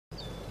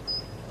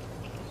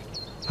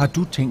Har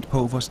du tænkt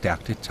på, hvor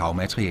stærkt et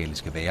tagmateriale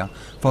skal være,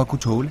 for at kunne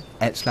tåle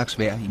al slags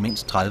vejr i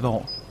mindst 30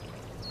 år?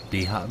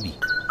 Det har vi.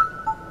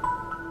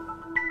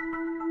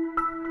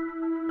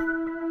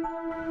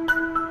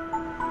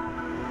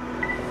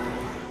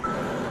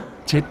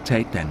 Tæt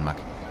Tag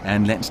Danmark er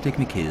en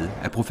landsdækkende kæde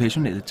af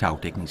professionelle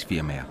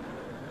tagdækningsfirmaer.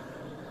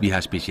 Vi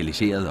har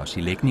specialiseret os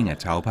i lægning af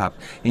tagpap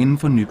inden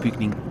for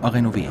nybygning og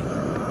renovering.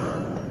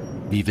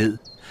 Vi ved,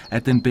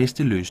 at den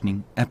bedste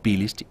løsning er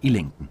billigst i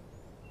længden.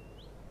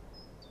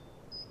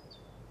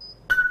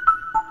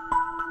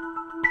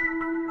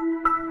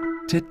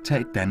 Tæt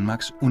Tag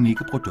Danmarks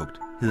unikke produkt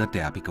hedder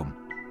Derbigum.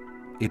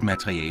 Et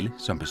materiale,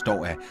 som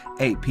består af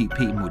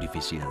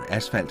APP-modificeret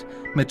asfalt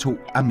med 2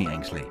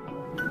 armeringslag,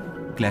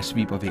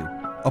 glasfibervæv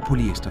og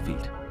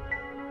polyesterfilt.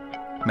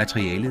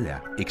 Materialet er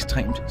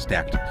ekstremt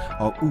stærkt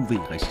og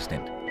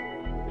UV-resistent.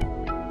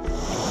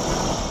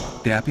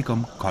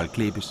 Derbigum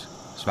koldklæbes,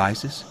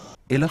 svejses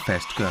eller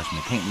fastgøres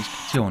mekanisk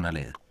til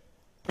underlaget.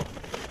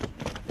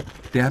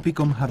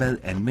 Derbigum har været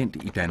anvendt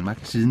i Danmark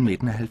siden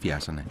midten af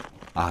 70'erne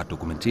og har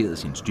dokumenteret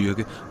sin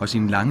styrke og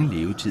sin lange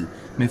levetid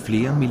med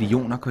flere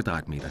millioner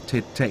kvadratmeter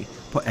tæt tag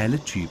på alle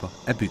typer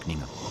af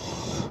bygninger.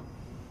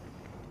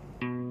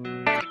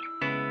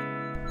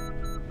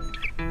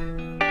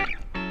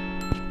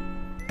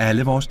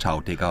 Alle vores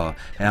tagdækkere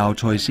er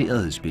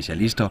autoriserede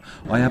specialister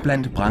og er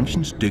blandt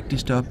branchens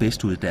dygtigste og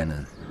bedst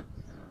uddannede.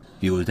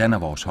 Vi uddanner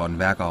vores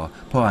håndværkere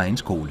på egen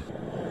skole.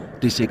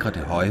 Det sikrer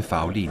det høje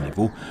faglige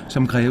niveau,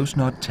 som kræves,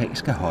 når et tag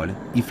skal holde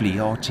i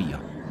flere årtier.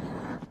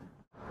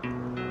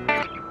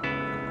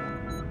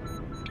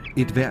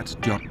 Et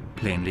hvert job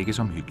planlægges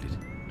omhyggeligt.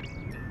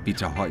 Vi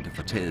tager højde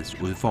for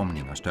tagets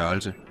udformning og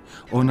størrelse,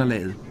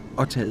 underlaget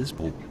og tagets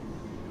brug.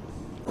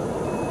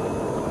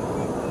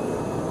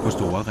 På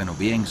store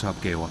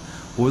renoveringsopgaver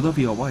råder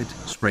vi over et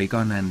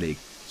spraygun-anlæg,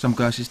 som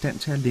gør os i stand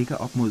til at lægge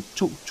op mod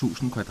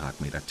 2.000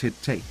 kvadratmeter tæt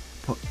tag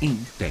på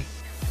én dag.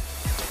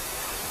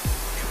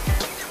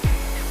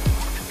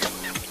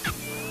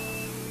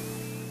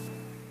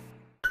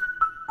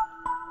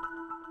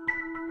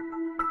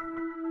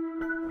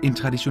 En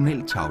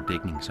traditionel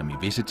tagdækning, som i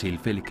visse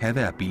tilfælde kan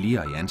være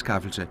billigere i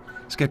anskaffelse,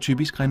 skal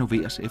typisk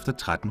renoveres efter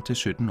 13 til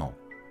 17 år.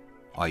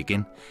 Og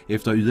igen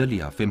efter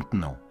yderligere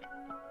 15 år.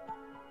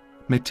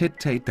 Med Tæt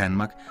Tag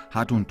Danmark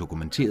har du en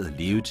dokumenteret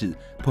levetid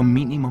på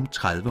minimum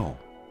 30 år.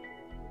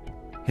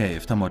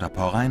 Herefter må der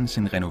påregnes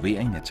en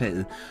renovering af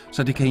taget,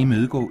 så det kan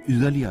imødegå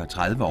yderligere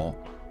 30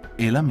 år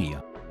eller mere.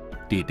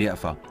 Det er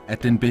derfor,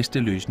 at den bedste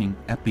løsning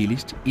er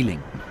billigst i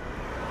længden.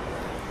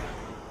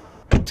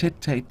 Tæt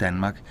Tag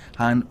Danmark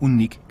har en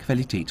unik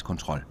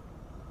kvalitetskontrol.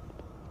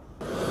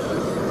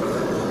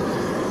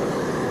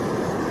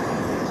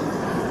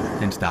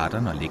 Den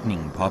starter, når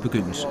lægningen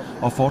påbegyndes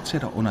og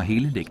fortsætter under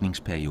hele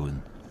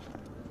lægningsperioden.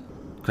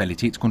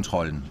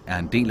 Kvalitetskontrollen er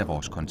en del af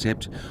vores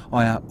koncept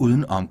og er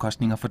uden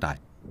omkostninger for dig.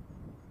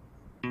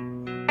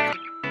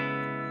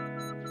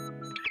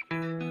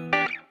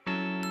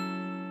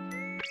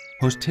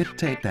 Hos Tæt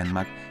Tag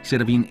Danmark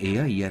sætter vi en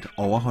ære i at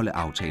overholde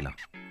aftaler.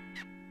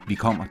 Vi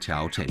kommer til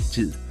aftalt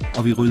tid,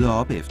 og vi rydder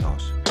op efter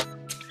os.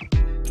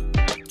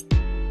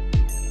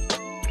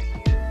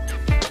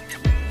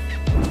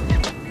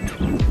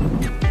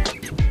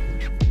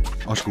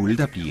 Og skulle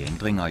der blive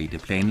ændringer i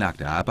det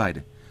planlagte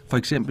arbejde, for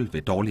eksempel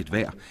ved dårligt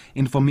vejr,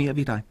 informerer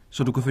vi dig,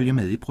 så du kan følge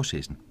med i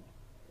processen.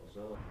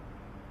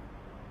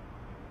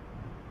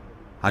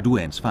 Har du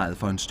ansvaret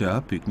for en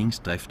større bygnings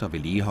drift og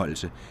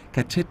vedligeholdelse,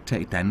 kan Tæt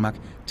Tag Danmark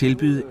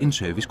tilbyde en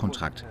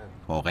servicekontrakt,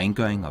 hvor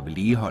rengøring og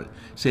vedligehold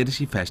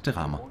sættes i faste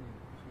rammer.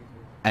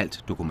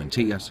 Alt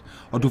dokumenteres,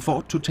 og du får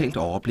et totalt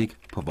overblik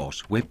på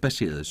vores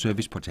webbaserede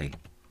serviceportal.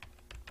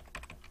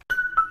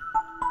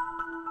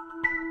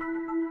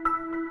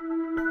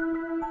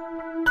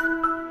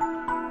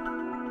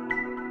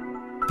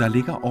 Der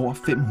ligger over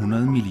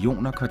 500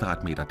 millioner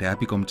kvadratmeter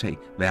derbigumtag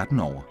verden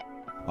over,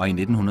 og i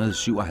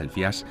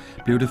 1977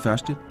 blev det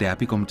første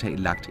derbigumtag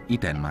lagt i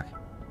Danmark.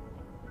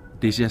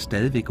 Det ser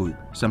stadigvæk ud,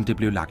 som det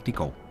blev lagt i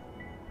går.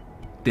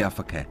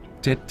 Derfor kan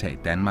Tæt Tag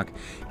Danmark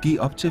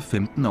give op til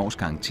 15 års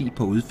garanti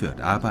på udført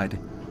arbejde,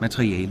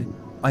 materiale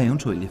og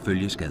eventuelle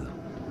følgeskader.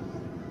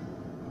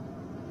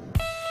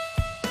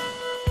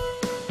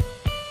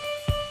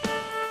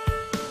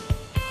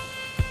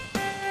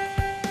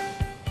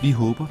 Vi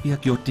håber, vi har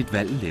gjort dit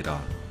valg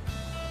lettere.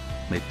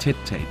 Med Tæt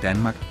Tag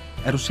Danmark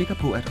er du sikker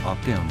på, at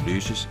opgaven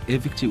løses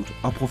effektivt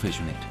og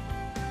professionelt.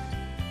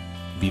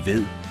 Vi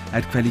ved,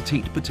 at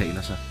kvalitet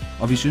betaler sig,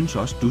 og vi synes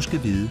også, du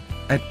skal vide,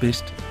 at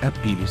bedst er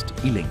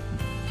billigst i længden.